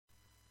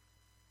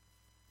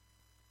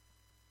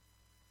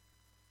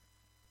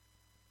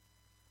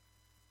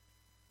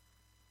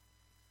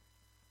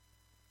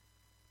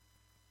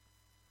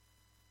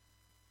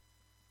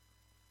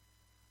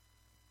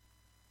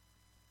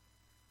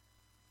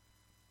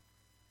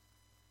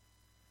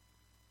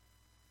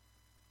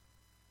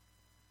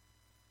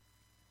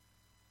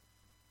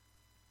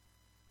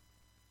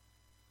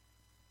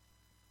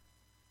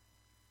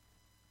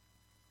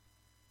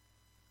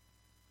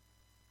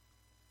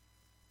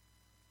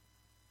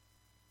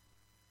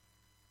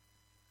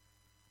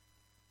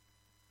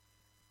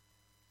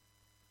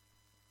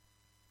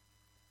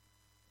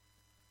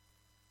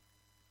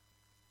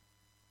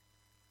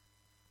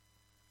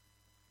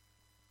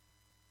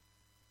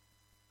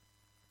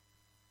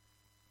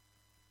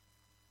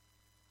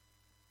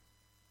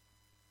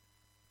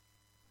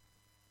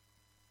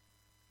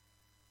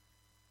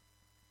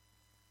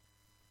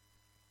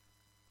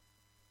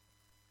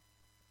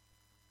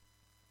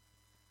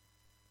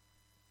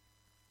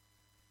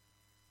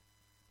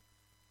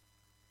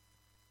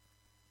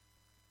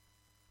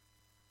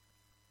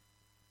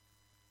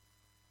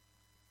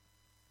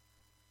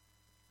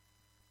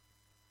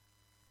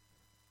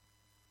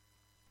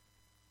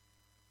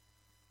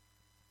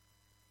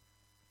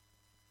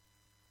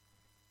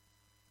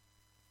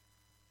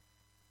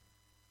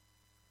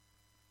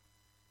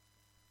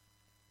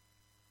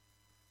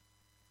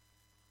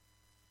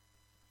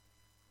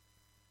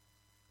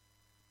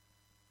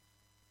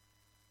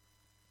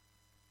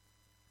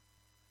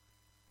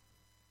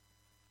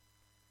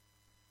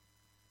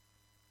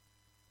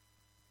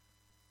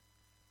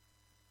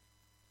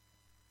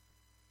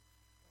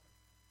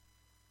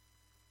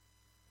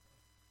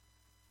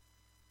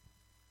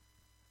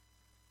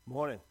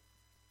Morning.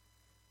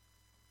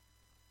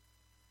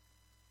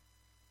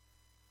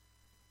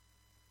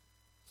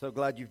 So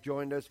glad you've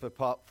joined us for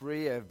part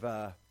 3 of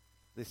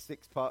this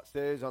 6-part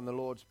series on the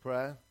Lord's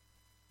Prayer.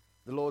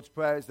 The Lord's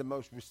Prayer is the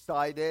most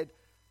recited,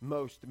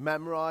 most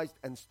memorized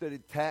and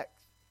studied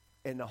text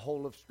in the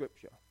whole of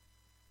Scripture.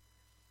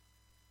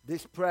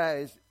 This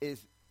prayer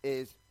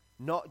is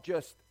not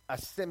just a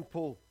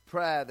simple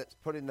prayer that's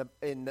put in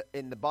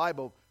the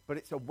Bible, but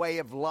it's a way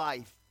of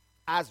life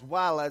as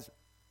well as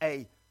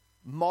a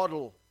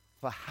model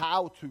for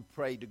how to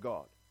pray to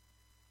God.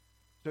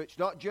 So it's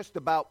not just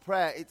about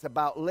prayer, it's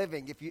about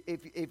living.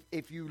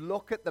 If you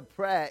look at the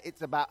prayer,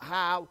 it's about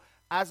how,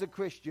 as a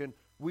Christian,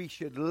 we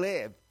should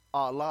live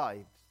our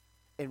lives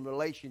in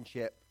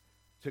relationship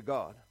to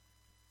God.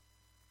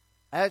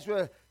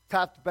 Ezra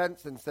Taft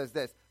Benson says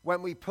this: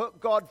 when we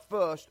put God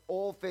first,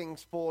 all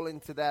things fall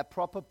into their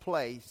proper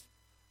place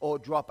or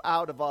drop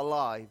out of our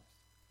lives.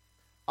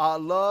 Our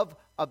love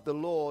of the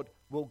Lord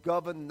will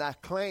govern their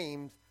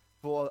claims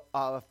for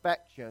our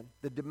affection,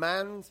 the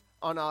demands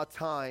on our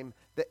time,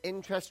 the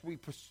interests we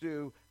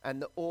pursue,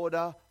 and the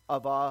order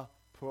of our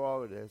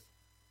priorities.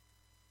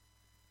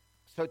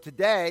 So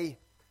today,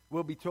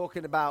 we'll be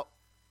talking about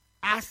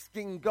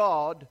asking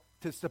God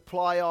to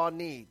supply our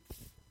needs.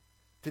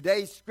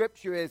 Today's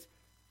scripture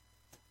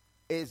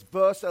is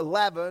verse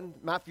 11,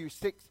 Matthew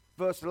 6,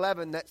 verse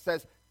 11, that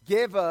says,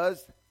 "Give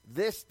us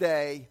this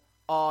day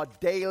our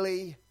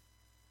daily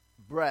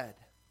bread."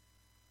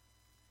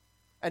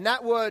 And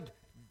that word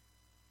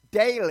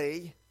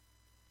daily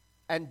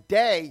and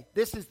day,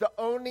 this is the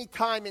only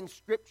time in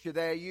Scripture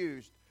they're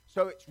used.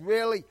 So it's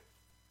really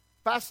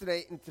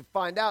fascinating to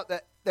find out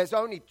that there's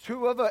only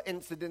 2 other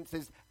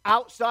incidences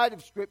outside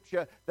of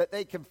Scripture that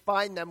they can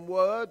find them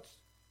words.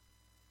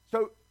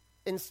 So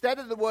instead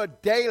of the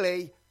word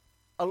daily,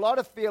 a lot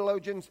of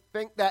theologians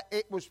think that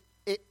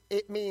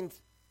it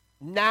means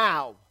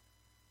now.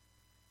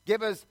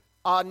 Give us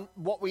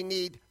what we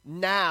need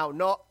now,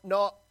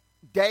 not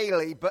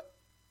daily, but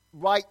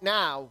right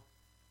now,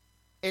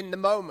 in the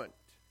moment.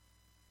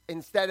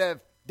 Instead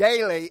of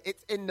daily,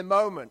 it's in the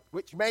moment,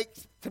 which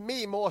makes, to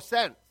me, more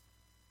sense.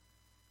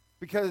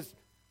 Because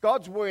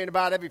God's worrying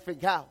about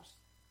everything else.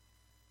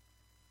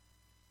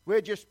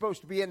 We're just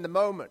supposed to be in the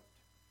moment.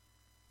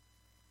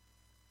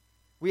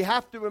 We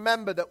have to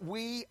remember that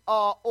we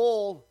are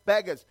all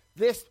beggars.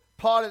 This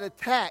part of the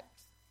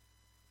text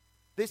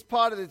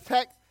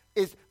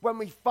is when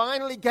we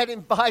finally get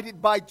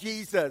invited by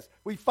Jesus.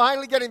 We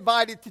finally get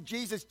invited to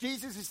Jesus.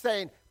 Jesus is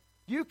saying,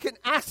 you can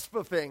ask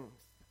for things.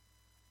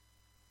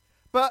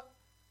 But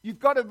you've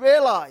got to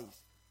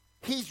realize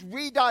he's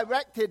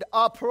redirected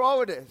our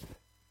priorities.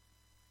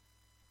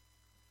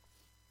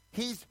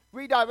 He's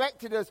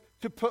redirected us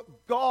to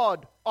put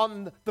God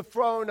on the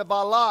throne of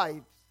our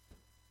lives.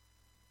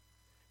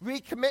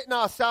 Recommitting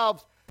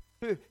ourselves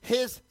to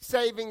his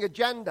saving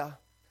agenda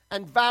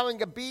and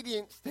vowing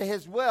obedience to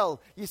his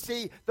will. You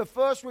see, the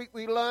first week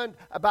we learned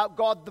about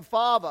God the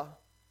Father,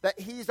 that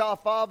he's our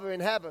Father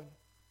in heaven,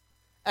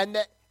 and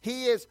that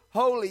he is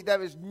holy,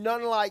 there is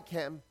none like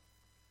him,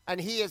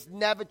 and he is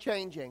never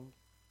changing.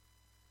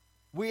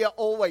 We are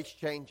always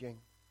changing.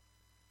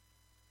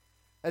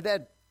 And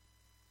then,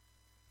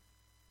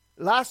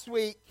 last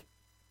week,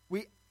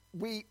 we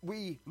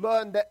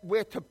learned that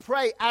we're to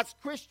pray as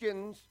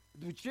Christians,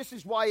 which this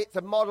is why it's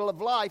a model of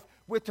life.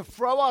 We're to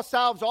throw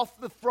ourselves off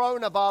the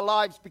throne of our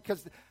lives,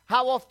 because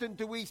how often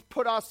do we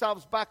put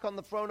ourselves back on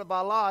the throne of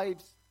our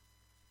lives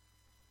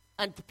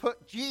and to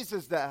put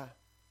Jesus there?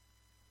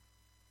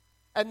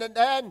 And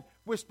then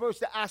we're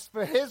supposed to ask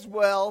for his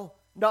will,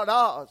 not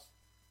ours.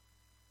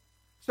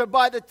 So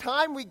by the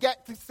time we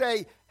get to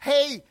say,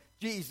 hey,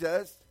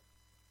 Jesus,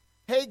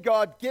 hey,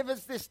 God, give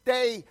us this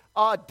day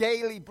our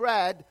daily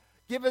bread,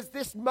 give us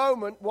this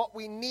moment what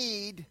we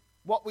need,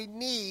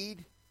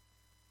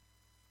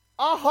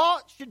 our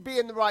hearts should be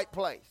in the right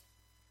place.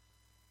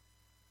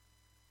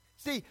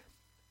 See,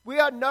 we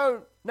are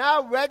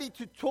now ready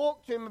to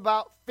talk to him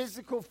about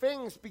physical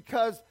things,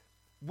 because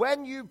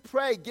when you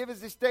pray, give us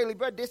this daily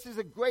bread, this is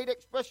a great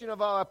expression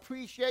of our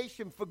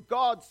appreciation for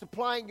God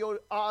supplying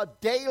our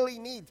daily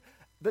needs,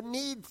 the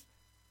needs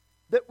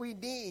that we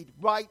need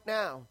right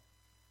now.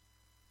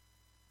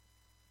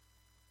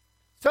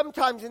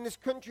 Sometimes in this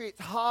country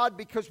it's hard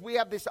because we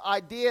have this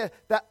idea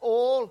that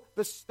all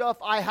the stuff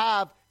I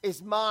have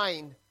is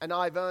mine and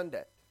I've earned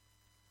it.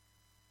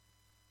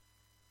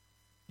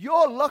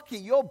 You're lucky,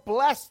 you're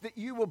blessed that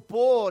you were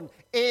born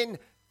in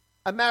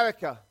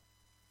America.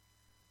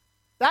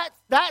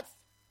 That's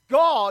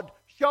God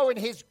showing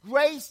his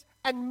grace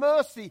and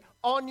mercy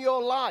on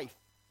your life.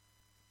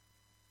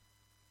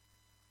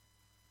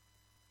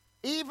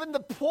 Even the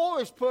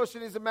poorest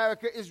person in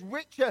America is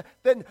richer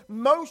than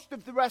most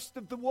of the rest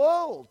of the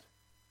world.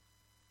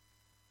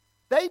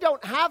 They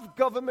don't have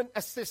government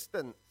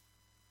assistance.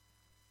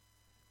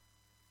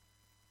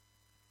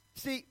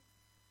 See,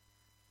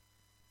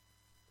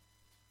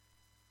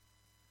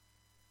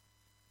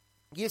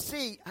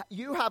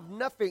 you have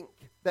nothing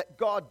that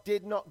God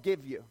did not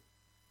give you.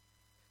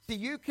 See,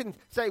 you can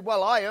say,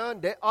 well, I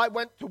earned it. I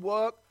went to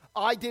work.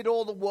 I did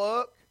all the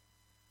work.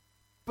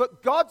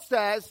 But God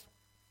says,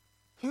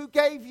 who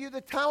gave you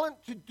the talent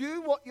to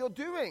do what you're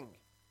doing?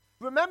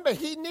 Remember,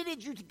 he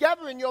knitted you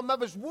together in your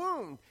mother's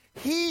womb.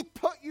 He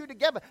put you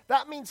together.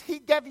 That means he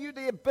gave you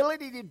the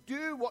ability to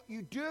do what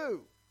you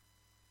do.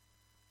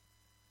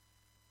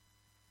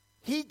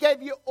 He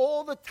gave you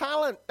all the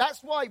talent. That's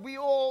why we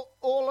all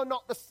are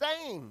not the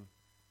same.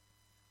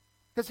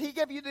 Because he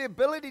gave you the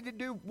ability to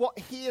do what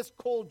he has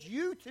called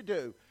you to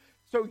do.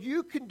 So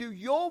you can do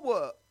your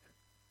work.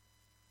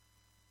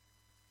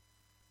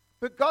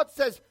 But God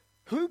says,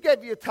 who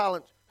gave you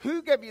talent?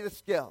 Who gave you the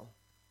skill?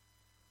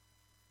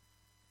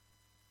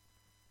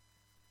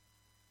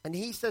 And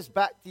he says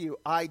back to you,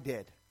 I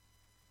did.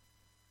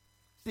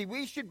 See,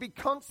 we should be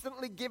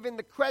constantly giving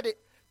the credit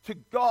to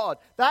God.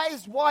 That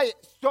is why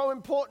it's so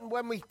important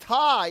when we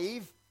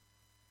tithe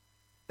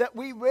that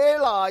we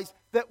realize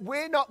that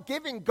we're not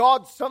giving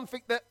God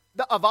something that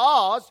of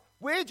ours.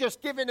 We're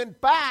just giving him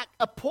back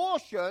a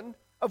portion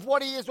of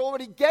what he has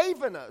already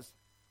given us.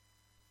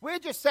 We're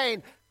just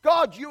saying,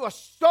 God, you are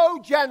so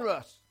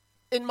generous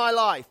in my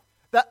life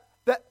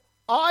that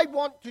I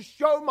want to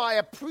show my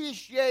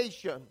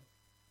appreciation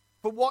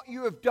for what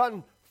you have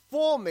done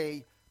for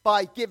me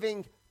by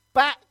giving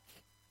back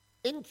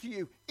into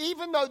you,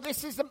 even though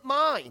this isn't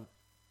mine.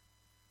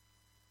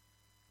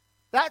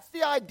 That's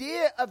the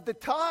idea of the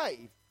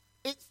tithe.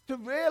 It's to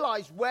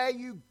realize where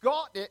you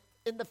got it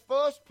in the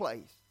first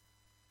place.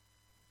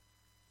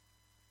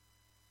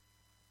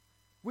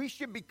 We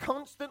should be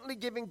constantly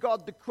giving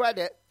God the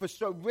credit for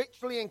so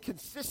richly and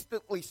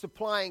consistently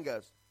supplying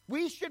us.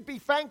 We should be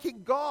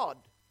thanking God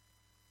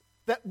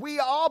that we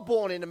are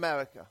born in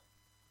America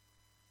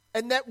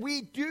and that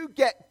we do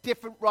get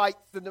different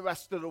rights than the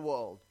rest of the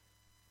world.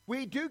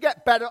 We do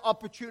get better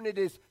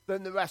opportunities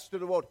than the rest of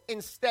the world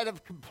instead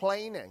of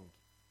complaining.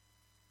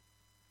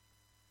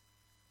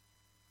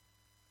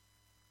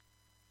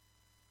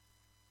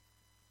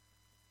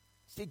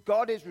 See,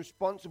 God is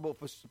responsible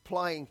for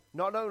supplying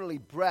not only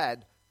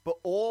bread, but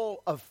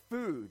all of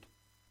food,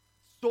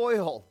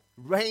 soil,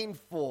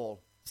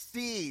 rainfall,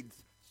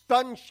 seeds,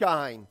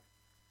 sunshine,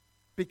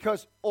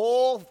 because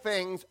all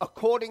things,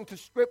 according to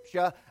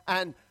Scripture,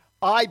 and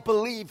I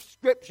believe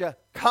Scripture,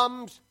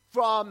 comes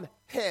from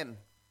him.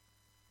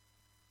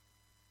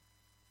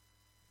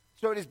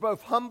 So it is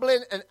both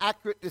humbling and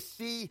accurate to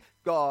see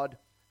God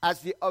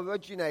as the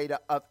originator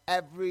of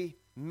every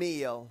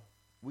meal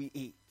we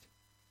eat.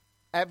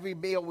 Every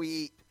meal we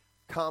eat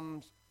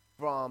comes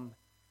from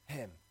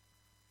him.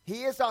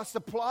 He is our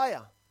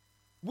supplier.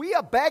 We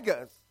are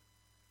beggars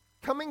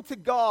coming to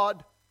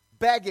God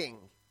begging.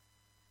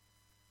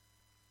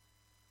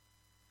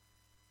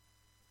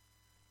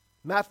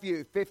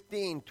 Matthew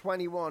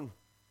 15:21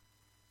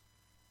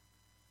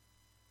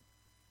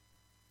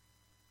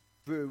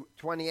 through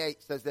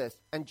 28 says this.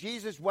 And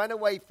Jesus went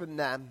away from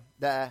them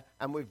there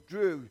and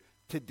withdrew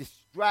to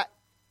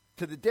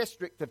the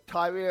district of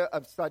Tyre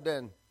of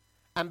Sidon.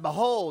 And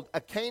behold,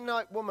 a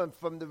Canaanite woman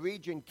from the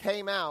region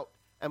came out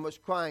and was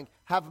crying,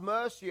 have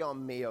mercy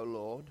on me, O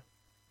Lord,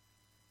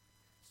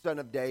 Son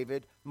of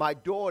David. My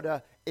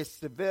daughter is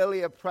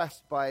severely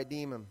oppressed by a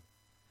demon.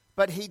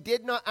 But he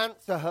did not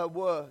answer her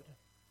word.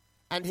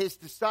 And his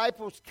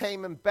disciples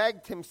came and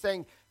begged him,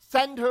 saying,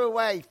 send her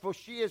away, for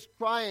she is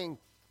crying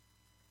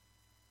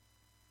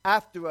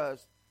after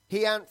us.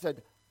 He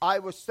answered, I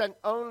was sent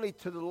only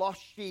to the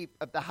lost sheep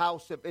of the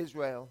house of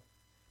Israel.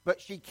 But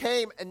she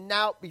came and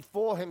knelt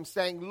before him,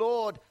 saying,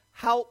 Lord,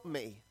 help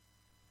me.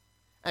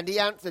 And he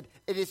answered,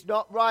 it is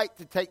not right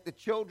to take the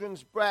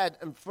children's bread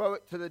and throw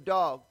it to the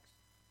dogs.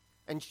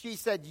 And she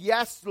said,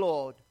 yes,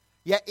 Lord,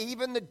 yet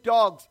even the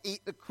dogs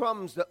eat the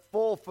crumbs that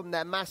fall from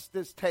their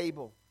master's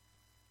table.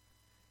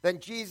 Then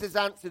Jesus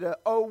answered her,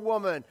 O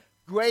woman,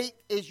 great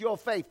is your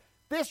faith.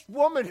 This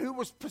woman who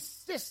was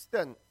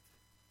persistent.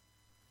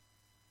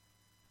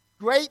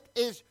 Great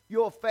is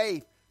your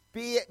faith.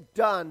 Be it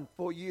done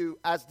for you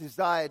as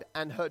desired.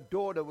 And her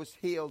daughter was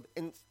healed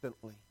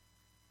instantly.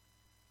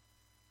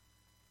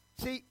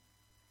 See,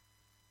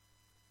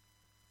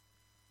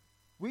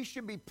 we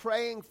should be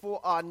praying for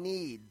our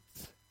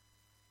needs.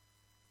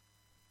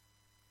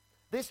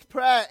 This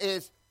prayer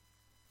is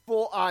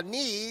for our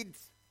needs,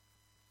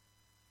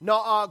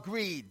 not our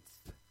greeds.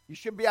 You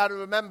should be able to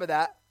remember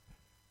that.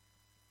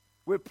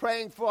 We're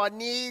praying for our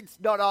needs,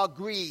 not our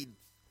greeds.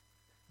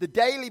 The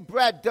daily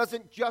bread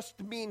doesn't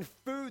just mean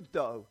food,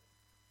 though.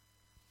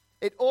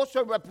 It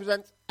also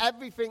represents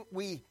everything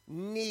we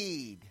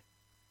need.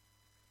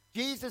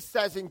 Jesus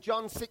says in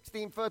John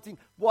 16:13,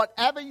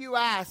 whatever you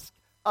ask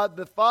of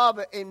the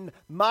Father in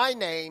my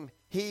name,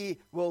 he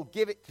will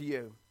give it to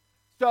you.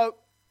 So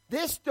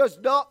this does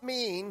not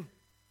mean,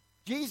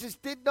 Jesus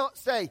did not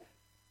say,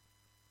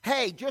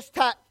 hey, just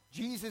tap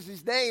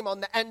Jesus' name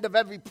on the end of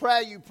every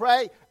prayer you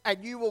pray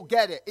and you will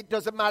get it. It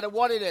doesn't matter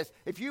what it is.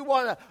 If you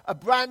want a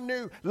brand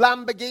new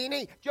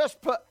Lamborghini, just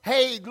put,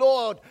 hey,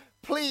 Lord,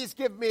 please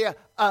give me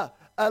a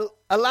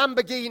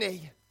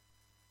Lamborghini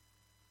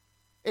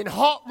in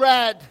hot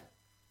red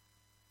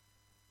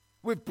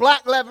with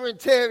black leather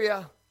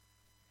interior.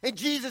 In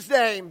Jesus'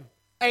 name,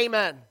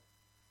 amen.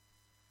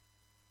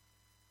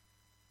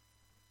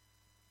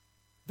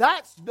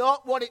 That's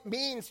not what it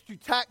means to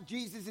tack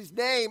Jesus'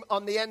 name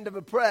on the end of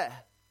a prayer.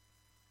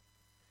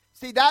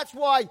 See, that's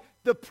why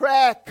the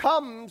prayer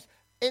comes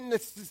in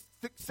the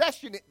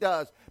succession it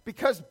does.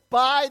 Because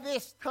by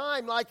this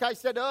time, like I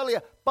said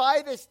earlier,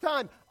 by this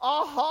time,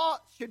 our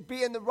hearts should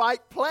be in the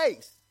right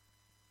place.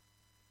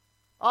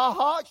 Our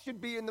hearts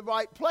should be in the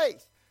right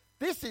place.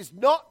 This is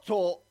not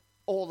taught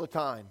all the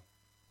time.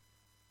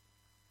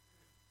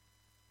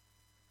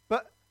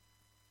 But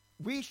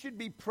we should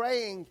be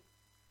praying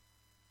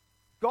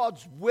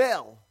God's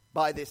will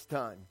by this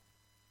time.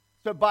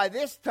 So by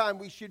this time,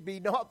 we should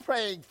be not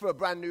praying for a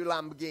brand new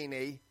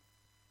Lamborghini.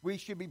 We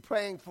should be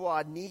praying for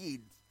our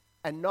needs,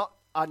 and not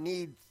our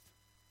needs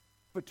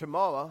for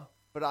tomorrow,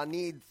 but our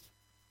needs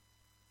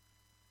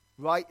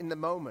right in the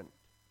moment.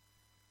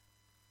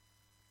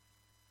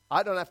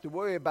 I don't have to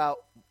worry about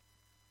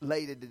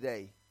later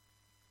today.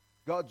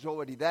 God's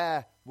already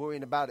there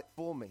worrying about it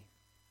for me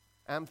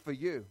and for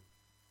you.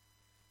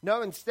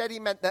 No, instead he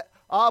meant that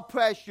our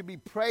prayers should be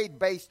prayed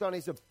based on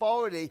his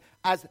authority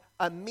as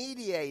a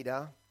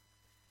mediator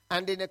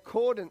and in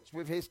accordance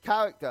with his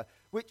character,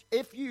 which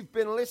if you've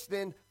been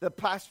listening the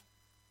past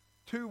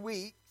 2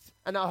 weeks,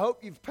 and I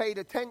hope you've paid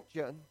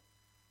attention,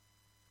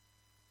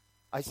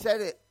 I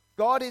said it,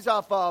 God is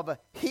our Father.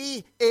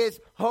 He is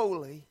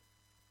holy.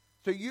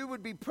 So you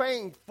would be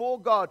praying for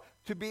God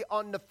to be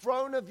on the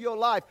throne of your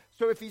life.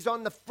 So if he's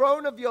on the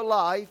throne of your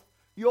life,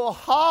 your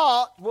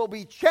heart will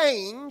be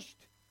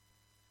changed.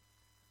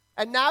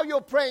 And now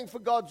you're praying for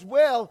God's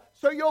will,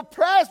 so your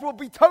prayers will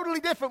be totally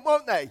different,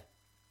 won't they?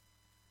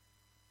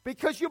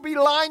 Because you'll be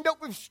lined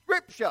up with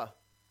Scripture.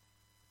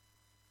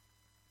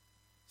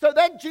 So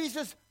then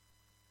Jesus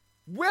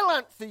will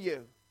answer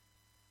you.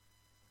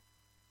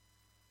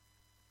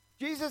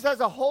 Jesus has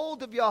a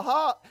hold of your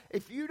heart.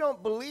 If you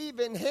don't believe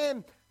in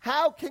him,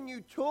 how can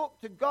you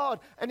talk to God?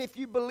 And if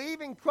you believe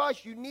in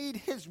Christ, you need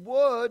his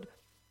word,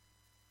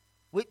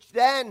 which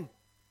then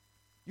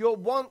your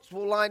wants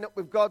will line up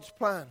with God's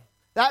plan.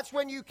 That's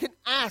when you can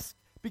ask,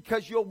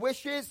 because your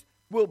wishes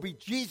will be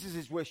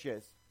Jesus'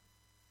 wishes.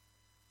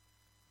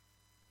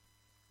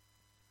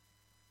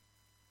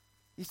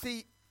 You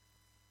see,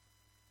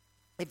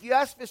 if you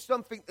ask for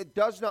something that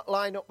does not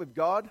line up with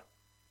God,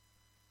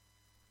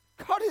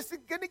 God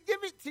isn't going to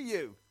give it to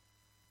you.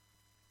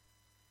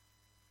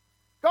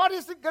 God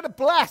isn't going to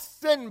bless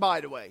sin,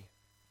 by the way.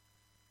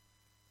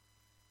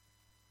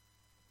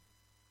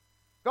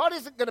 God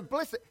isn't going to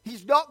bless it.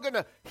 He's not going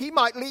to, he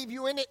might leave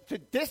you in it to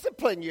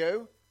discipline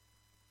you.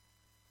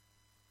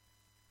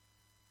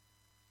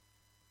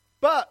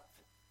 But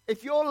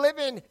if you're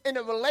living in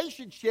a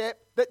relationship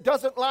that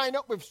doesn't line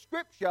up with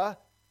Scripture,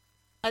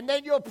 and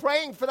then you're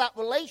praying for that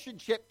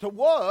relationship to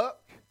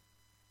work,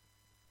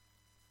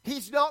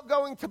 he's not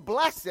going to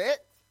bless it.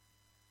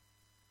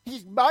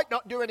 He might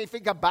not do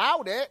anything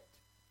about it,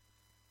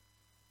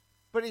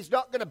 but he's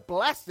not going to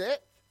bless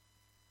it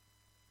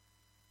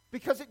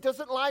because it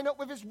doesn't line up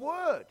with his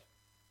word.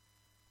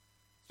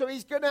 So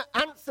he's going to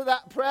answer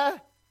that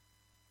prayer,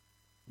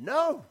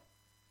 no.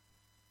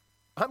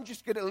 I'm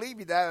just going to leave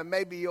you there, and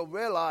maybe you'll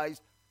realize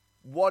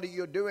what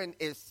you're doing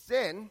is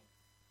sin.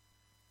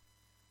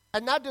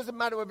 And that doesn't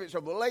matter whether it's a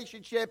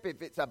relationship,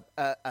 if it's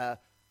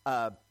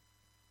an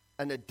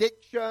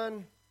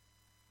addiction.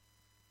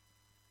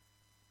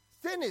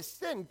 Sin is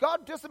sin.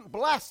 God doesn't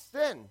bless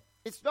sin.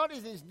 It's not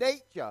in his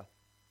nature.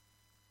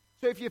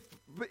 So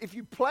if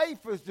you pray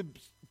for the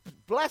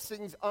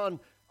blessings on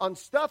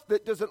stuff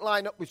that doesn't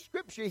line up with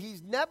Scripture,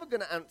 he's never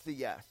going to answer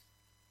yes.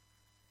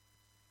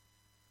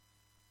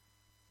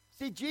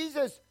 See,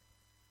 Jesus,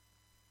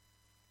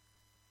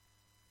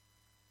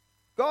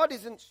 God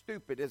isn't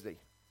stupid, is he?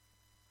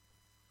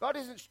 God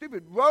isn't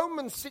stupid.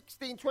 Romans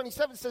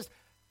 16:27 says,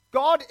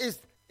 God is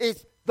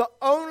the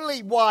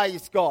only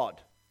wise God.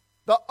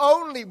 The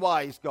only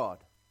wise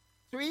God.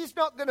 So he's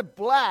not going to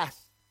bless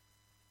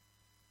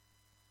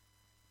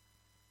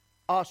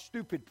our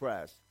stupid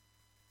prayers.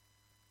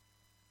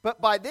 But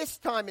by this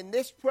time in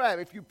this prayer,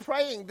 if you're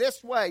praying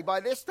this way, by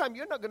this time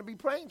you're not going to be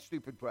praying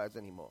stupid prayers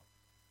anymore.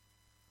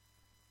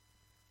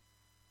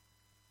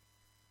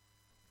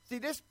 See,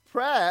 this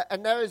prayer,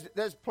 and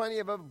there's plenty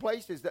of other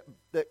places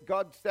that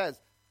God says,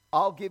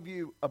 I'll give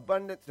you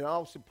abundance and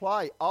I'll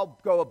supply. I'll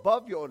go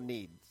above your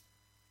needs.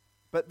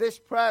 But this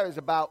prayer is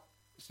about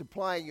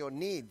supplying your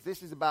needs.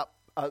 This is about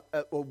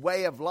a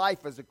way of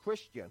life as a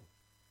Christian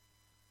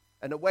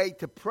and a way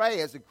to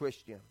pray as a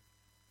Christian.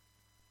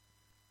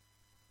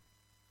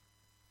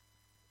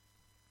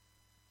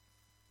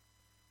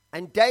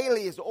 And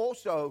daily is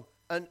also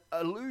an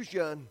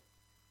allusion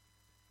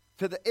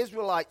to the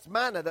Israelites'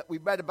 manna that we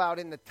read about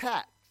in the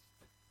text.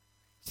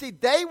 See,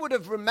 they would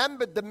have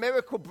remembered the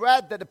miracle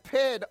bread that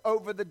appeared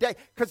over the day,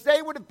 because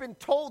they would have been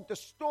told the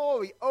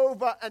story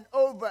over and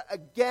over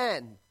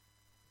again.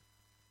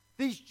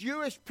 These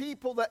Jewish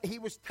people that he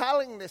was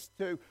telling this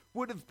to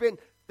would have been,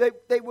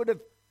 they would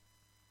have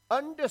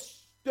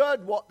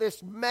understood what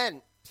this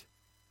meant,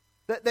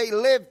 that they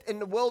lived in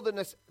the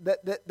wilderness,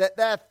 that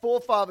their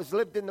forefathers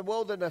lived in the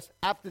wilderness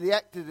after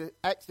the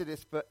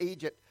Exodus for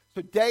Egypt.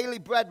 So daily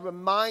bread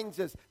reminds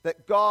us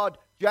that God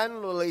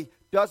generally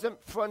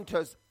doesn't front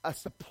us a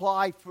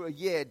supply for a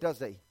year, does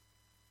he?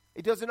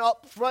 He doesn't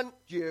upfront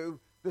you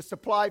the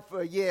supply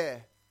for a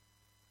year.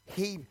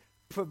 He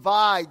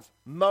provides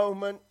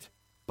moment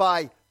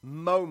by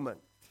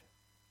moment.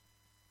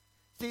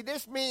 See,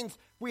 this means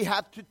we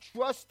have to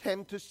trust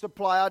him to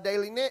supply our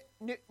daily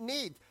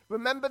needs.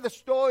 Remember the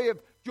story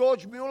of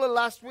George Mueller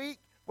last week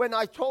when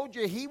I told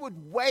you he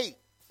would wait.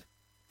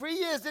 3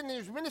 years in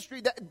his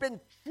ministry that had been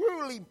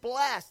truly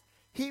blessed,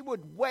 he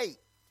would wait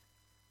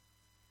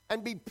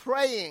and be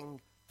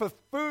praying for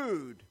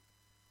food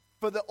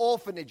for the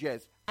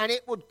orphanages. And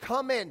it would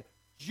come in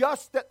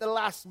just at the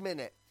last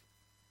minute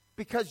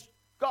because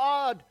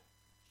God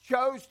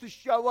chose to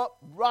show up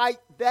right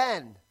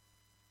then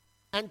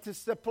and to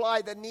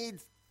supply the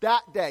needs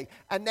that day.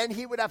 And then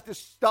he would have to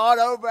start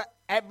over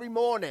every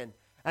morning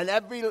and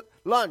every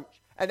lunch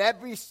and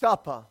every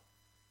supper.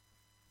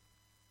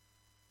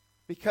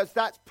 Because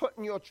that's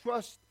putting your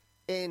trust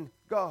in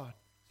God.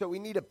 So we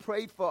need to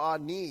pray for our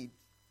needs.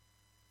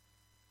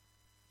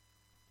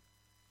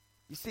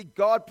 You see,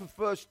 God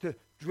prefers to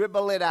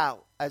dribble it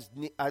out as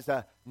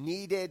a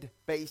needed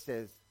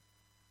basis.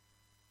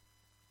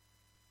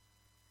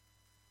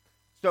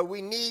 So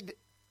we need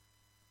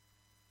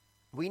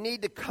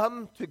to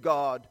come to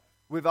God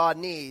with our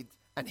needs,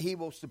 and he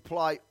will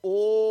supply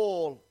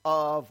all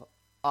of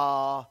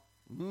our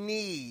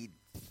needs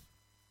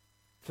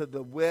to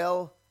the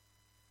will,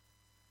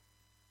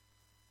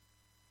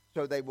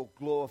 so they will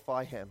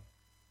glorify him.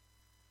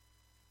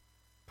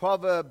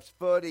 Proverbs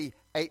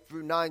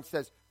 30:8-9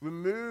 says,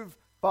 "Remove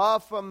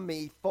far from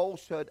me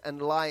falsehood and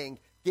lying.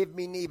 Give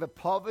me neither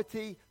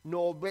poverty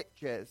nor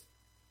riches.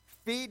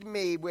 Feed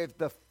me with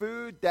the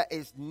food that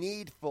is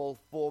needful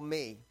for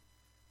me,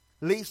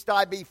 lest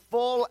I be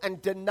full and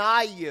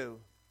deny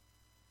you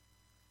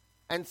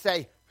and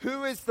say,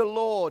 'Who is the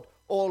Lord?'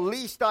 Or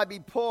lest I be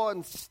poor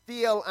and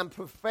steal and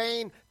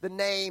profane the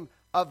name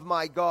of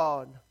my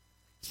God."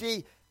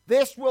 See,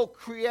 this will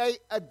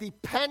create a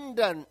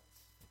dependence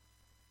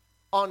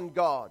on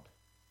God.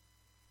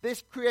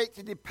 This creates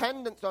a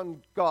dependence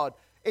on God.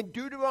 In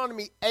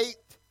Deuteronomy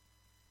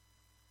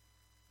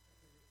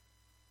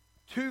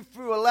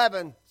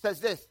 8:2-11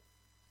 says this.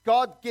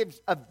 God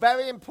gives a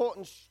very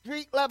important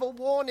street level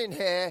warning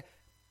here.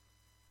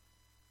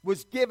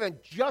 Was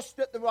given just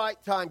at the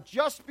right time,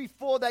 just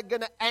before they're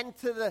going to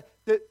enter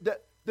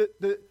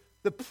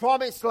the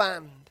promised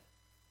land.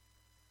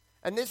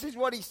 And this is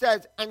what he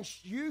says, "And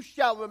you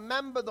shall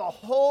remember the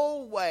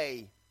whole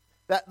way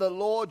that the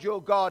Lord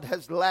your God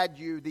has led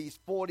you these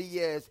 40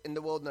 years in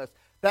the wilderness,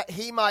 that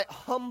he might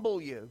humble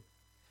you,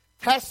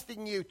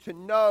 testing you to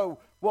know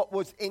what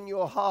was in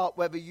your heart,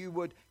 whether you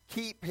would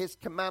keep his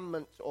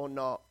commandments or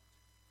not.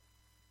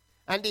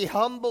 And he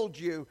humbled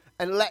you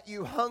and let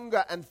you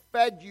hunger and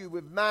fed you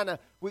with manna,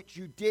 which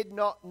you did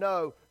not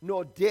know,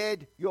 nor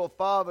did your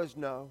fathers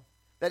know,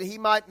 that he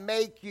might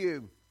make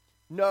you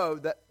know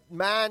that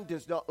man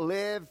does not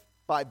live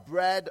by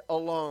bread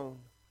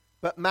alone,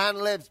 but man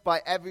lives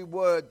by every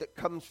word that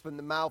comes from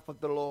the mouth of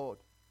the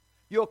Lord.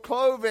 Your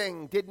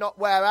clothing did not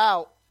wear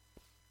out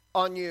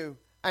on you,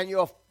 and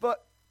your foot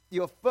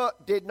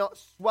did not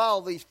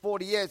swell these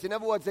 40 years. In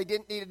other words, they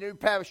didn't need a new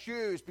pair of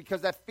shoes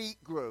because their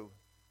feet grew.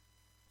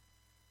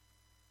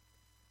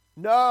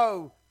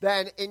 Know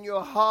then in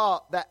your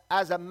heart that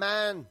as a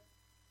man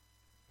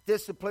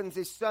disciplines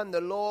his son,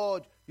 the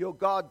Lord your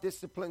God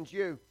disciplines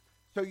you.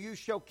 So you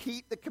shall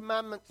keep the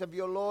commandments of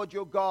your Lord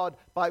your God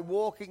by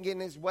walking in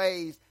his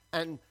ways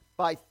and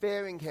by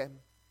fearing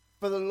him.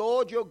 For the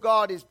Lord your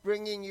God is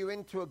bringing you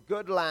into a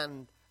good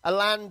land, a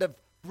land of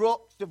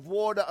brooks of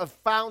water, of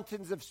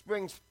fountains of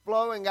springs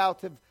flowing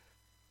out of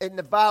in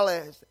the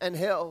valleys and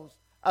hills,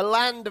 a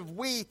land of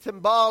wheat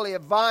and barley,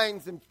 of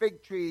vines and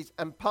fig trees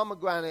and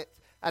pomegranates,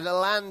 and a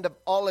land of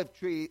olive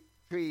trees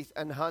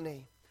and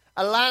honey,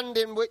 a land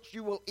in which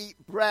you will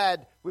eat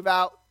bread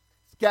without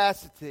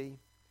scarcity,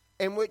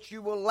 in which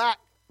you will lack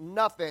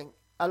nothing,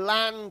 a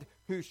land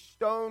whose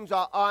stones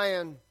are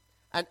iron,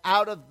 and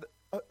out of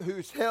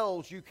whose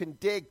hills you can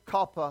dig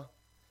copper.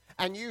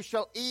 And you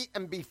shall eat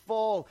and be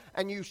full,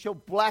 and you shall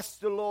bless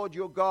the Lord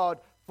your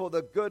God for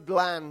the good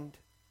land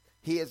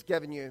he has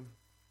given you.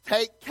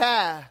 Take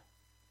care,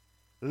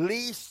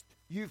 lest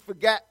you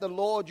forget the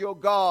Lord your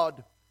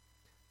God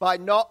by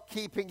not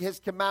keeping his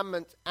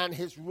commandments and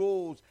his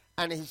rules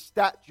and his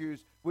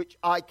statutes, which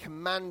I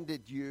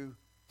commanded you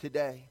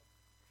today.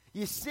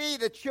 You see,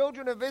 the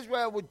children of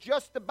Israel were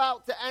just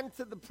about to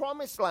enter the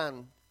promised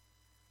land.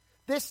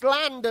 This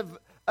land of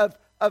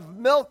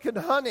milk and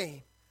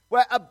honey,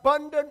 where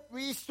abundant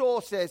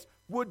resources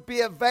would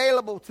be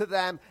available to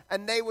them,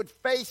 and they would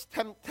face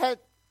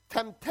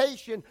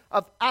temptation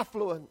of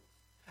affluence.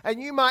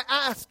 And you might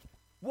ask,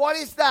 what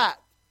is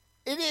that?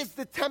 It is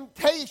the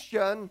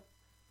temptation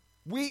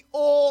we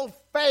all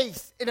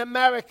face in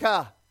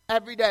America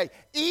every day.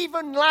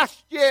 Even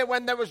last year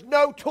when there was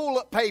no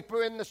toilet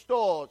paper in the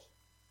stores.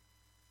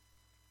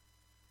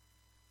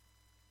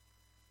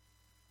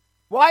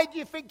 Why do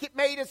you think it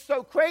made us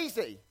so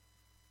crazy?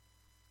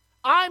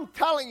 I'm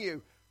telling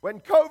you, when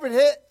COVID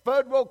hit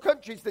third world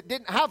countries that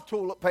didn't have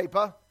toilet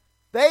paper,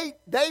 they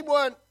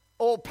weren't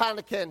all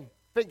panicking,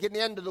 thinking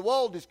the end of the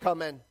world is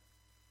coming.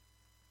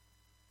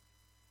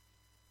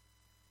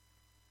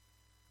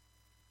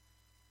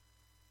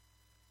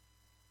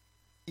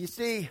 You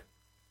see,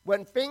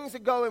 when things are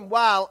going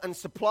well and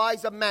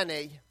supplies are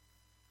many,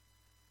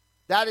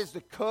 that is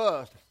the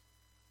curse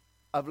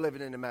of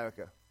living in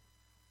America.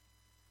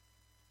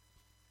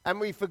 And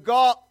we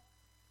forgot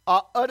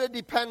our utter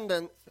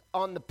dependence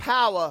on the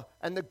power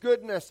and the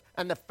goodness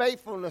and the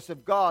faithfulness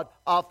of God,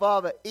 our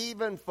Father,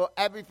 even for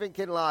everything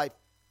in life.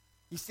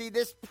 You see,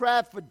 this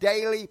prayer for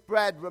daily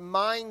bread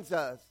reminds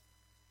us,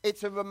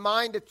 it's a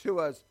reminder to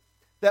us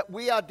that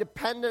we are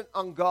dependent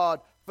on God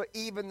for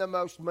even the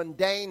most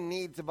mundane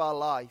needs of our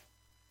life.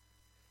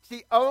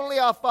 See, only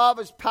our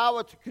Father's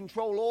power to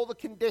control all the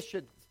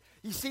conditions.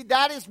 You see,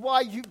 that is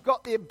why you've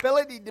got the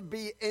ability to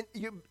be in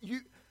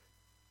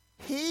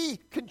He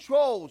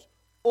controls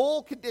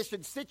all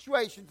conditions,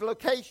 situations,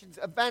 locations,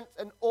 events,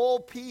 and all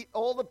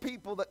the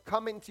people that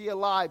come into your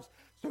lives.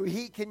 So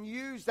He can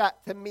use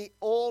that to meet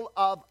all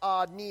of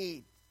our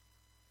needs,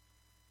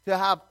 to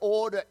have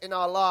order in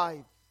our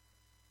lives.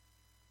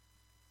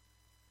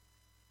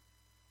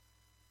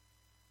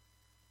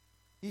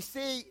 You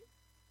see,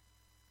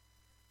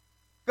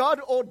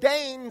 God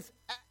ordains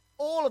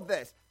all of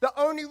this. The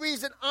only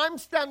reason I'm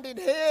standing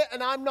here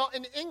and I'm not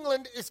in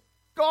England is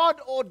God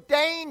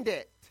ordained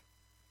it.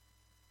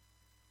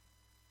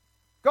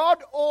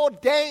 God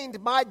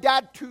ordained my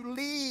dad to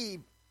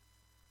leave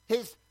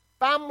his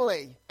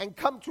family and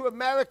come to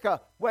America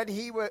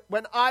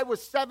when I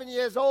was 7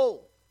 years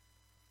old.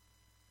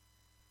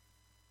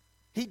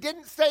 He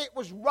didn't say it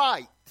was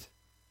right.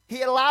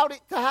 He allowed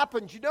it to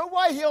happen. Do you know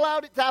why He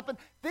allowed it to happen?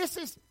 This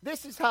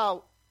is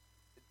how,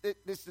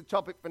 this is the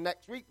topic for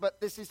next week, but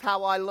this is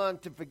how I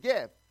learned to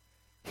forgive.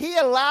 He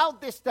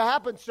allowed this to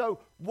happen so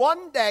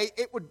one day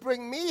it would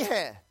bring me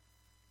here.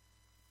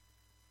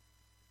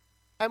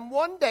 And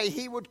one day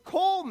He would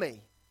call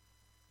me.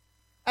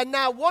 And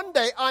now one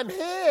day I'm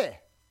here,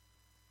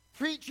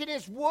 preaching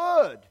His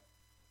word.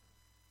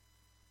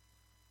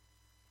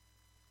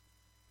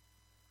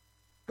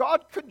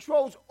 God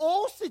controls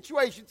all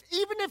situations,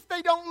 even if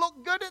they don't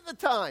look good at the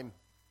time.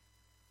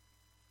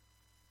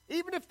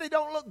 Even if they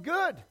don't look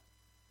good.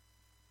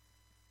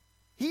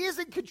 He is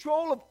in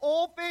control of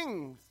all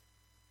things.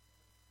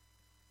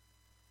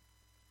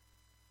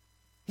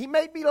 He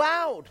made me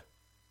loud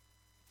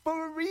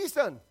for a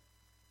reason.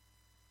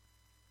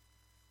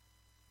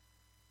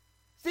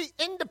 See,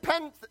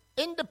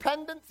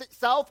 independence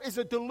itself is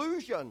a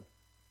delusion.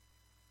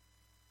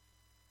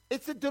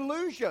 It's a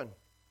delusion.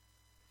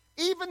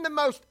 Even the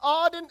most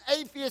ardent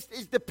atheist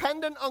is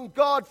dependent on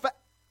God for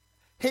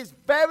his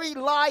very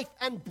life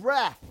and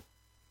breath.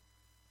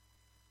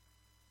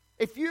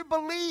 If you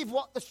believe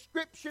what the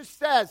Scripture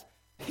says,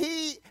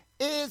 he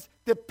is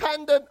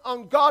dependent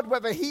on God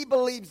whether he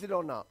believes it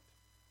or not.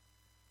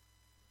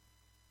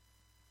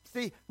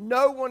 See,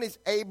 no one is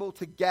able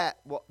to get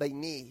what they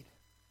need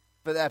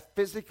for their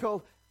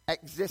physical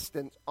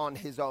existence on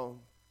his own.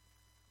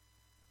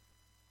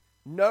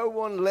 No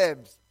one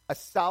lives a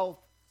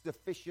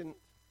self-sufficient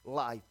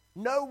life.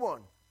 No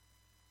one.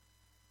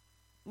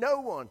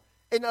 No one.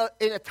 In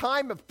a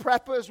time of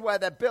preppers where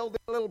they're building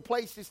little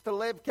places to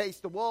live in case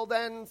the world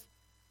ends,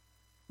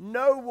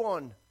 no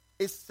one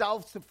is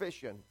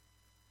self-sufficient.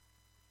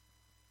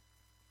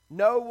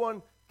 No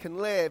one can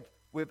live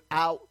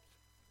without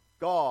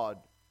God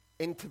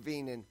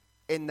intervening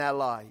in their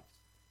lives.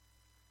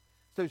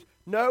 So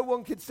no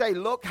one can say,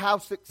 look how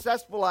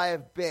successful I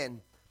have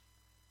been,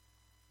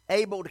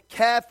 able to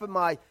care for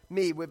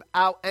me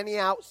without any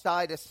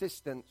outside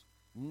assistance.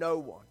 No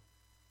one.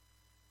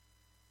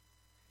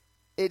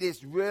 It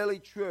is really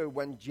true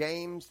when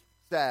James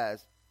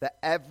says that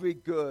every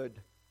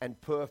good and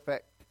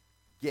perfect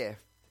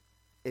gift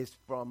is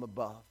from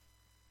above.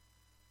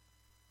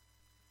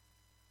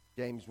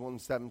 James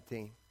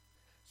 1:17.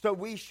 So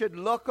we should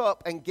look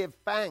up and give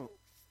thanks.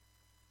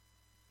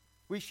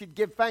 We should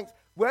give thanks.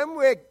 When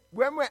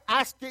we're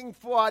asking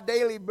for our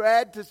daily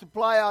bread to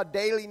supply our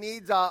daily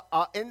needs,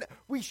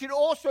 we should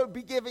also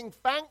be giving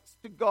thanks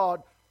to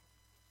God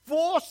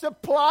for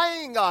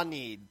supplying our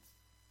needs.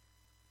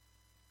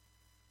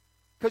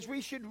 Because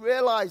we should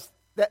realize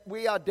that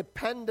we are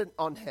dependent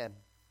on Him.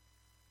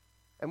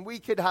 And we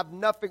could have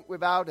nothing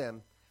without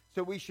Him.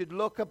 So we should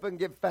look up and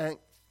give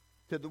thanks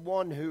to the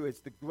one who is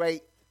the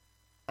great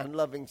and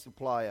loving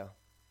supplier.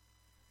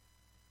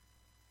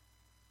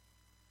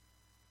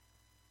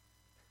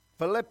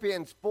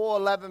 Philippians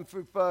 4:11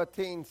 through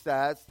 13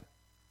 says,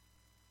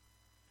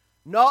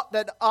 not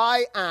that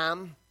I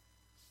am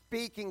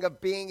speaking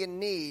of being in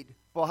need,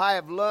 for I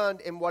have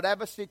learned in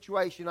whatever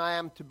situation I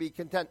am to be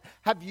content.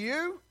 Have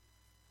you?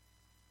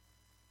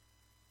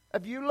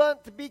 Have you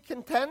learned to be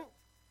content?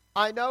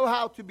 I know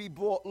how to be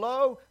brought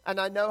low, and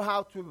I know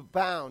how to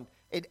abound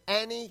in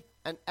any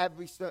and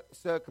every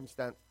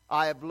circumstance.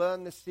 I have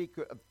learned the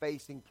secret of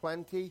facing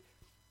plenty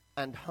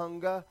and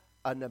hunger,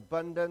 and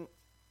abundance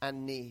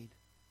and need.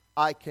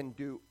 I can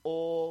do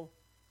all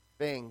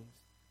things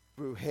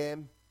through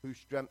him who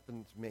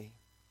strengthens me.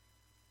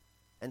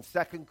 And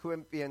 2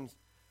 Corinthians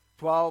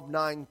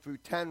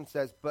 12:9-10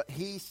 says, but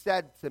he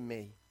said to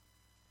me,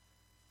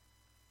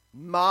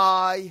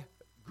 my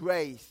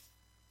grace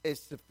is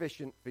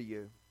sufficient for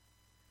you.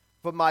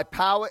 For my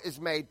power is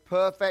made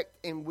perfect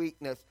in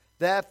weakness.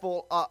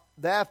 Therefore,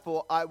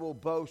 I will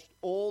boast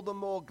all the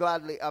more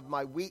gladly of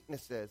my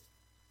weaknesses.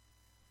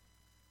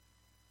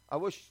 I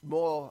wish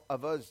more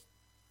of us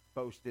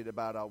boasted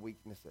about our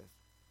weaknesses,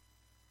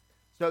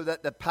 so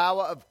that the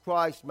power of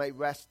Christ may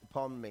rest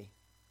upon me.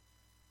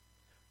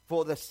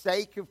 For the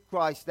sake of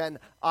Christ, then,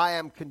 I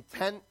am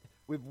content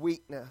with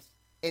weakness,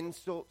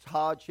 insults,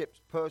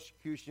 hardships,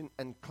 persecution,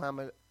 and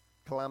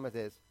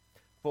calamities.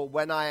 For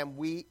when I am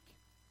weak,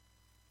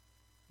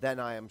 then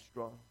I am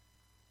strong.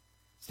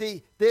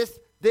 See,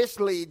 this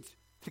leads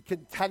to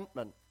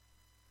contentment.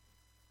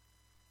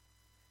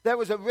 There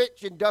was a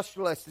rich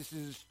industrialist, this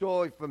is a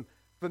story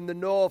from the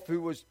north,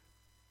 who was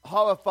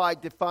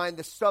horrified to find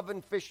the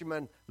southern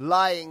fisherman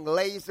lying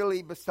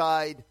lazily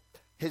beside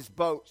his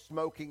boat,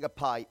 smoking a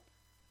pipe.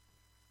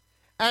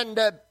 And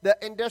the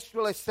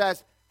industrialist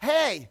says,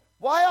 hey,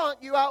 why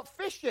aren't you out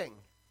fishing?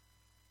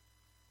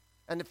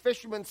 And the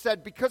fisherman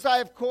said, because I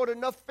have caught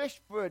enough fish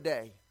for a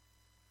day.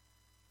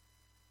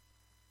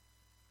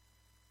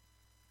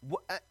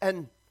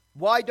 And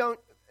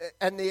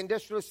the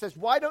industrialist says,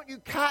 why don't you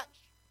catch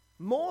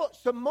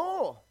some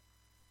more?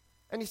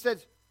 And he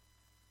says,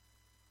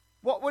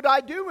 what would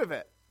I do with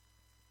it?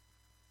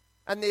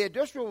 And the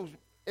industrialist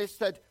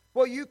said,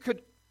 well, you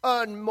could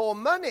earn more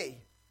money,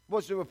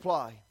 was the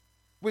reply.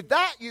 With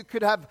that, you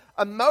could have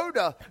a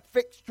motor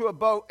fixed to a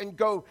boat and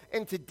go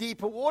into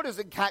deeper waters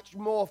and catch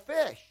more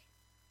fish.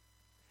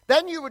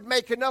 Then you would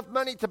make enough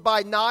money to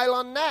buy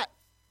nylon nets.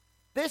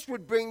 This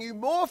would bring you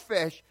more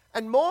fish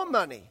and more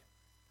money.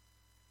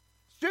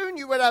 Soon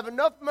you would have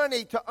enough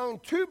money to own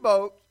 2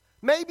 boats,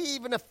 maybe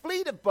even a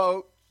fleet of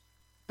boats.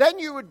 Then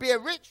you would be a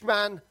rich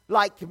man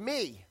like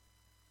me.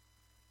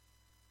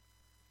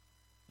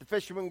 The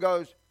fisherman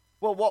goes,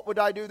 well, what would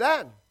I do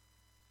then?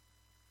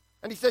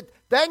 And he said,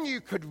 then you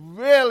could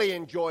really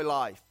enjoy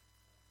life.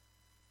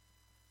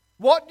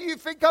 What do you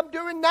think I'm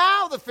doing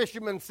now? The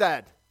fisherman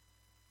said.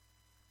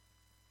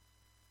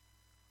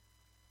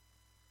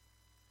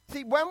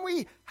 See, when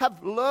we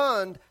have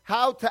learned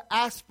how to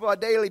ask for our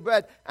daily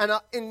bread and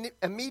our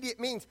immediate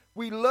means,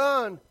 we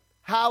learn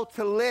how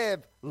to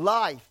live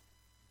life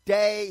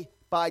day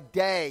by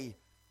day,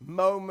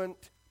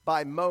 moment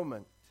by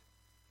moment.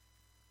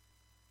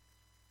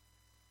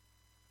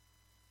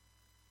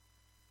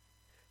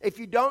 If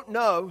you don't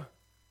know,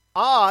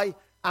 I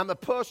am a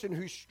person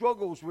who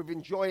struggles with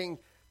enjoying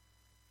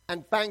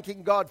and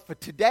thanking God for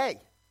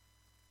today.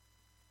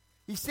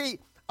 You see,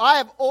 I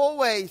have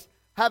always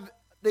have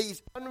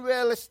these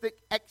unrealistic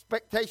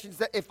expectations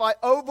that if I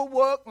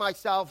overwork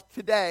myself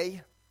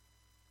today,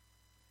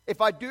 if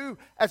I do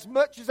as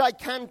much as I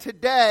can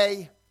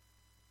today,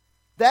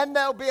 then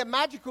there'll be a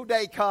magical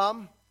day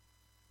come,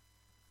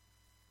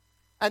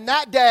 and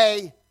that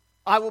day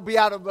I will be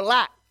able to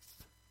relax.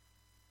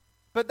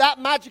 But that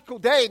magical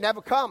day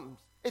never comes.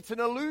 It's an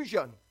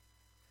illusion.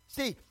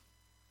 See,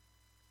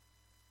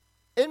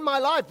 in my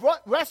life,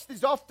 rest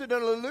is often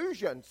an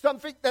illusion.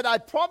 Something that I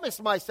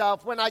promise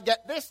myself when I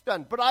get this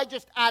done, but I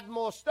just add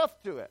more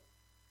stuff to it.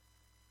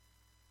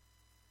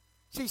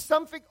 See,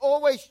 something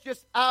always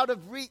just out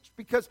of reach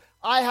because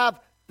I have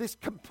this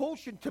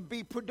compulsion to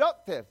be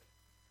productive.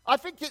 I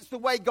think it's the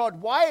way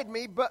God wired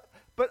me, but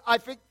I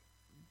think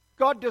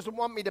God doesn't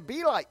want me to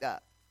be like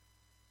that.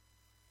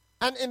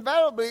 And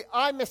invariably,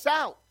 I miss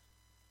out.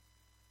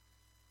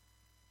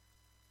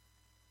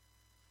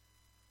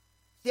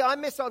 See,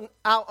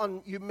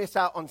 you miss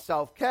out on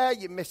self-care.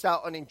 You miss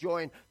out on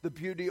enjoying the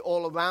beauty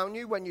all around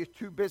you when you're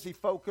too busy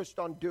focused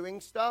on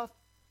doing stuff.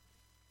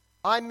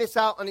 I miss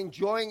out on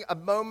enjoying a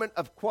moment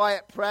of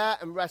quiet prayer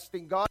and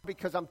resting God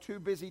because I'm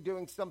too busy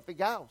doing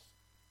something else.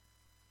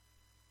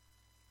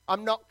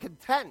 I'm not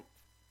content.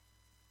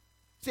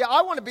 See,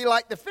 I want to be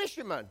like the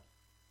fisherman.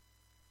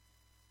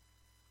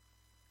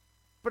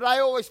 But I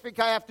always think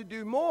I have to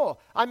do more.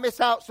 I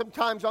miss out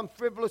sometimes on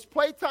frivolous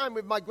playtime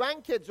with my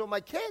grandkids or my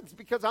kids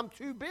because I'm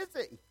too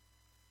busy.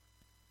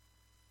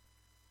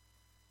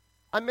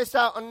 I miss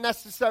out on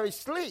necessary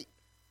sleep.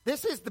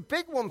 This is the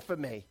big one for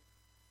me.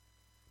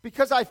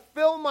 Because I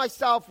fill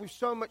myself with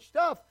so much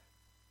stuff,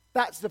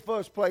 that's the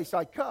first place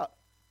I cut.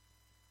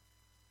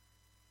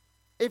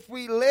 If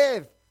we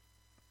live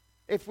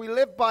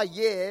by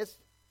years,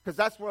 because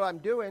that's what I'm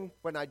doing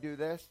when I do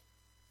this,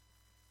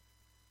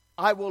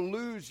 I will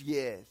lose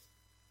years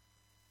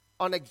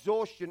on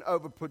exhaustion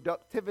over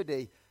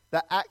productivity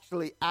that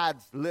actually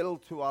adds little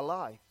to our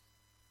lives.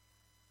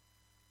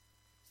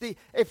 See,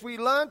 if we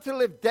learn to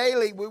live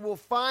daily, we will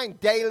find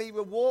daily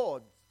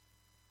rewards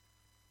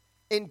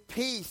in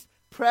peace,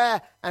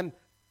 prayer, and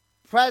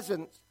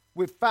presence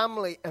with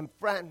family and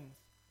friends.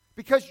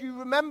 Because you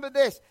remember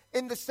this,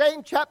 in the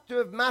same chapter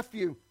of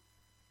Matthew,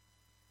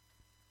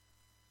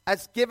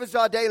 as give us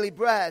our daily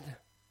bread,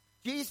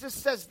 Jesus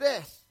says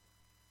this,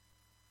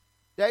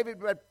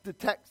 David read the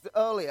text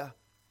earlier.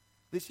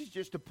 This is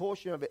just a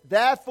portion of it.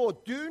 Therefore,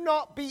 do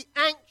not be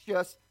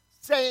anxious,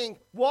 saying,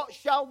 what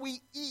shall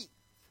we eat?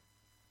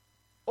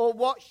 Or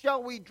what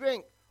shall we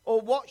drink? Or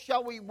what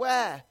shall we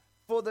wear?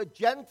 For the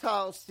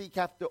Gentiles seek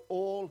after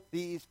all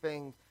these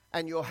things,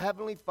 and your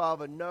heavenly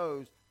Father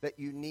knows that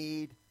you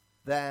need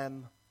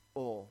them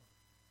all.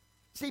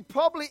 See,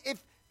 probably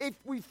if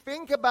we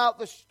think about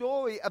the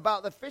story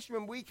about the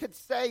fishermen, we could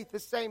say the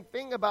same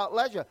thing about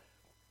leisure.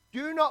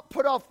 Do not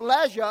put off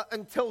leisure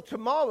until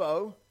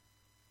tomorrow,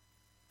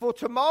 for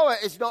tomorrow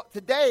is not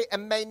today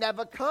and may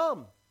never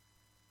come.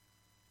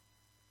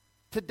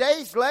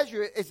 Today's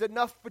leisure is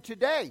enough for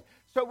today.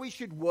 So we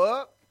should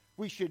work,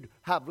 we should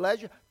have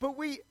leisure, but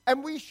we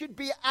should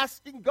be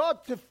asking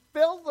God to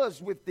fill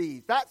us with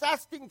these. That's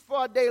asking for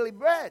our daily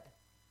bread.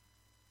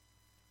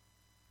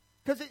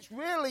 Because it's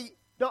really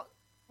not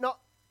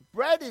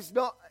bread is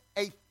not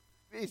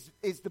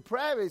the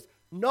prayer is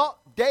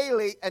not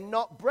daily and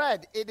not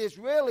bread. It is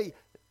really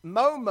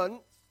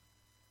moments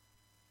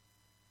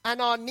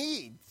and our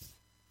needs.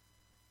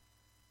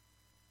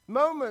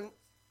 Moments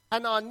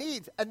and our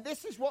needs. And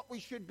this is what we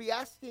should be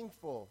asking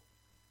for.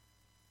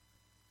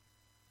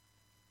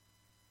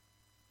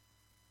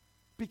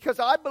 Because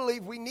I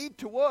believe we need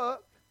to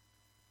work.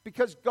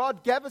 Because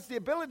God gave us the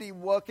ability to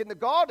work in the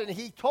garden.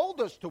 He told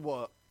us to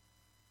work.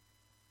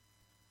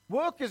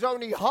 Work is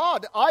only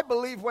hard. I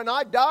believe when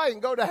I die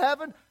and go to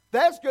heaven,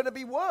 there's going to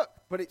be work,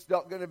 but it's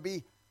not going to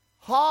be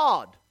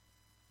hard.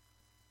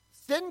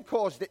 Sin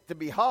caused it to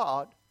be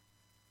hard.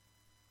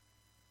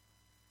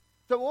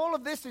 So all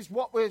of this is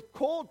what we're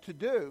called to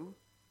do.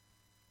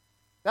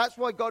 That's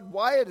why God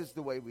wired us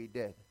the way we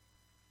did.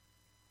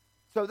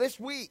 So this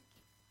week,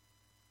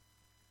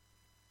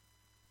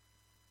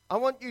 I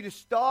want you to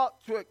start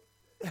to...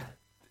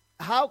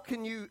 How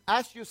can you,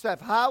 ask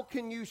yourself, how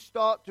can you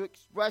start to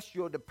express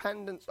your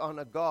dependence on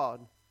a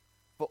God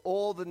for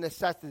all the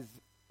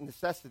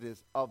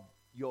necessities of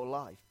your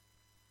life?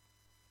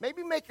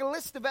 Maybe make a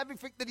list of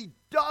everything that he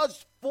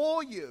does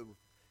for you.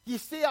 You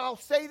see, I'll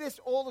say this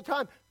all the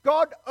time.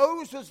 God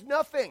owes us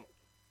nothing.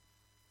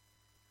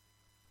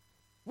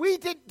 We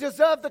didn't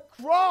deserve the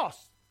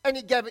cross, and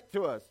he gave it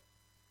to us.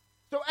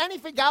 So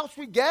anything else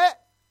we get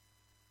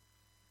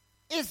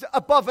is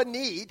above a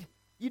need.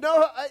 You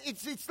know,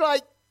 it's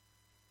like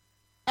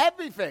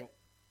everything.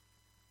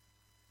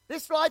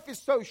 This life is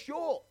so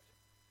short.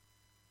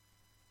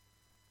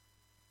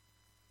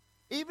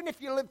 Even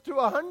if you live to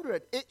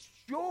 100, it's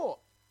short.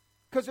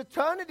 Because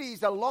eternity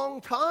is a long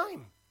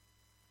time.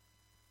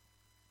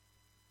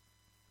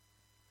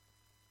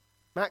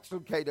 Max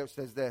Lucado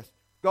says this: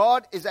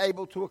 God is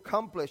able to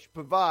accomplish,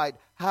 provide,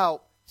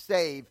 help,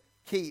 save,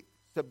 keep,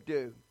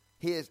 subdue.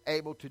 He is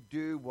able to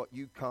do what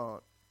you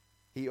can't.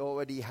 He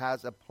already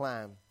has a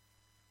plan.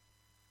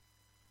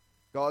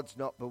 God's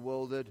not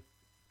bewildered.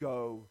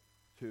 Go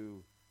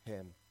to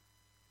him.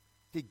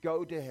 See,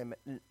 go to him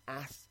and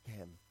ask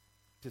him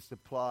to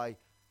supply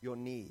your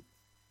needs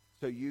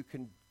so you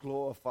can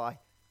glorify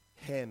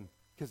him,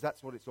 because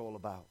that's what it's all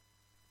about.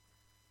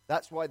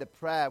 That's why the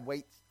prayer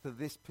waits to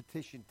this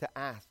petition to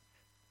ask.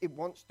 It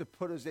wants to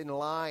put us in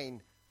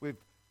line with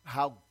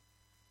how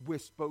we're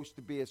supposed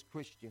to be as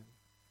Christians.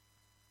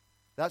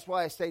 That's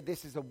why I say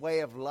this is a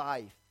way of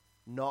life,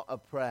 not a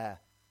prayer.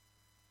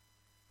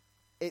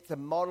 It's a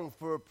model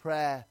for a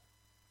prayer,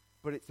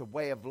 but it's a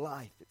way of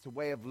life. It's a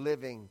way of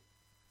living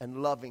and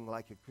loving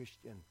like a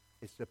Christian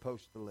is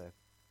supposed to live.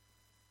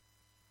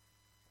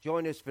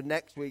 Join us for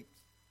next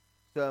week's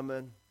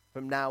sermon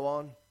from now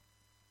on,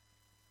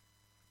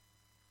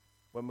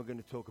 when we're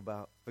going to talk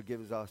about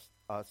forgive us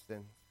our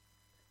sins.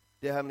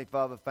 Dear Heavenly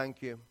Father,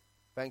 thank you.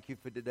 Thank you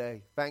for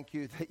today. Thank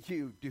you that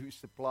you do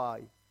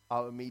supply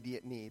our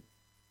immediate needs,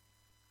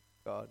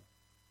 God.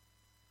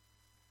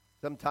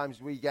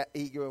 Sometimes we get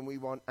eager and we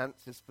want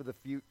answers for the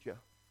future.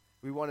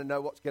 We want to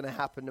know what's going to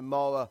happen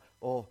tomorrow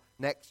or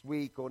next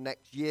week or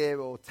next year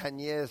or 10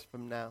 years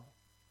from now.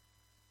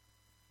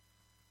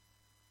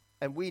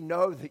 And we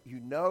know that you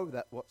know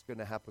that what's going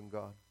to happen,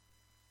 God.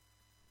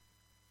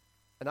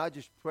 And I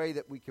just pray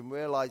that we can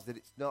realize that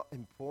it's not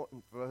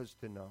important for us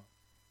to know,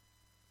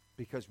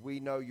 because we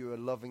know you're a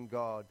loving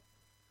God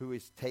who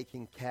is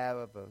taking care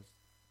of us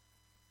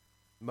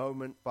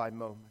moment by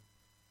moment.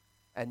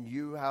 And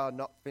you are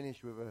not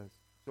finished with us.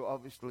 So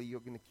obviously you're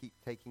going to keep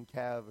taking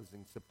care of us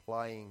and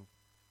supplying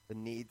the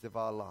needs of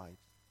our lives.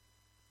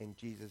 In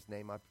Jesus'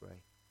 name I pray.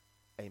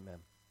 Amen.